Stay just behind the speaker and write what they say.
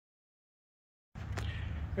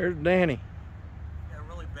There's Danny. Got a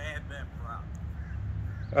really bad bent front.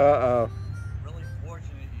 Uh-oh. Really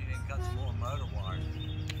fortunate you didn't cut some more motor wire.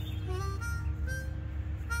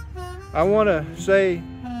 I want to say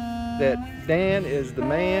that Dan is the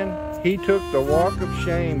man. He took the walk of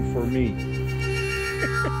shame for me.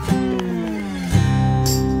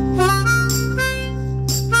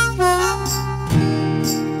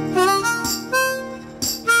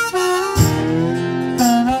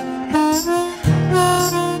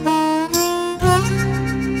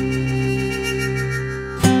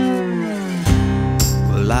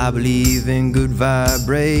 I believe in good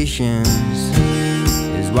vibrations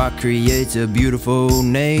is what creates a beautiful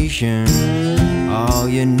nation. All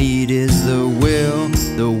you need is the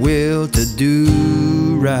will to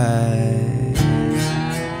do right.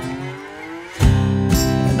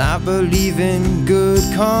 And I believe in good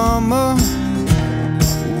karma.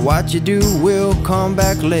 What you do will come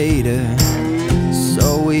back later.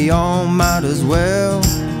 So we all might as well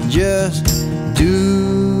just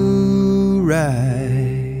do right.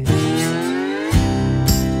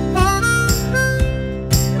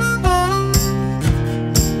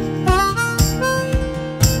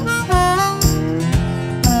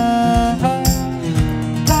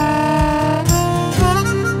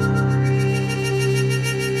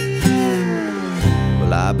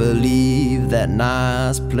 I believe that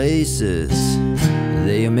nice places,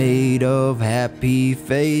 they are made of happy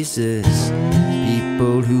faces,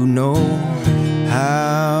 people who know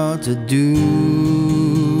how to do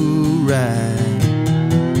right.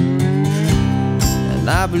 And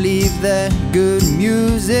I believe that good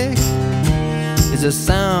music is a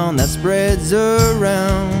sound that spreads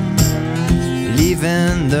around,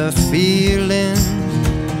 leaving the feeling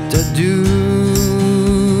to do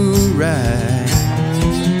right.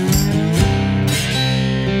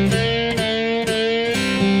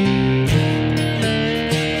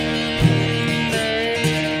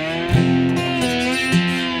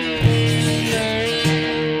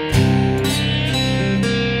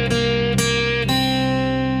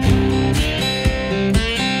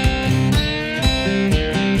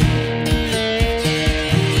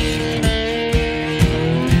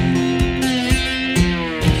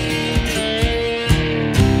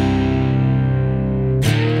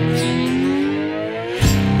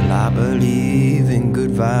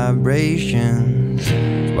 Vibrations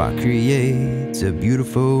is what creates a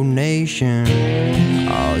beautiful nation.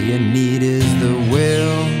 All you need is the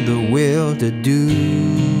will to do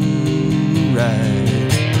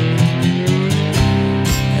right.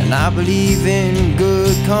 And I believe in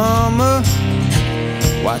good karma.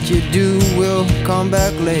 What you do will come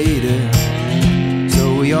back later.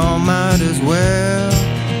 So we all might as well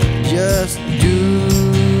just do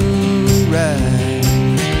right.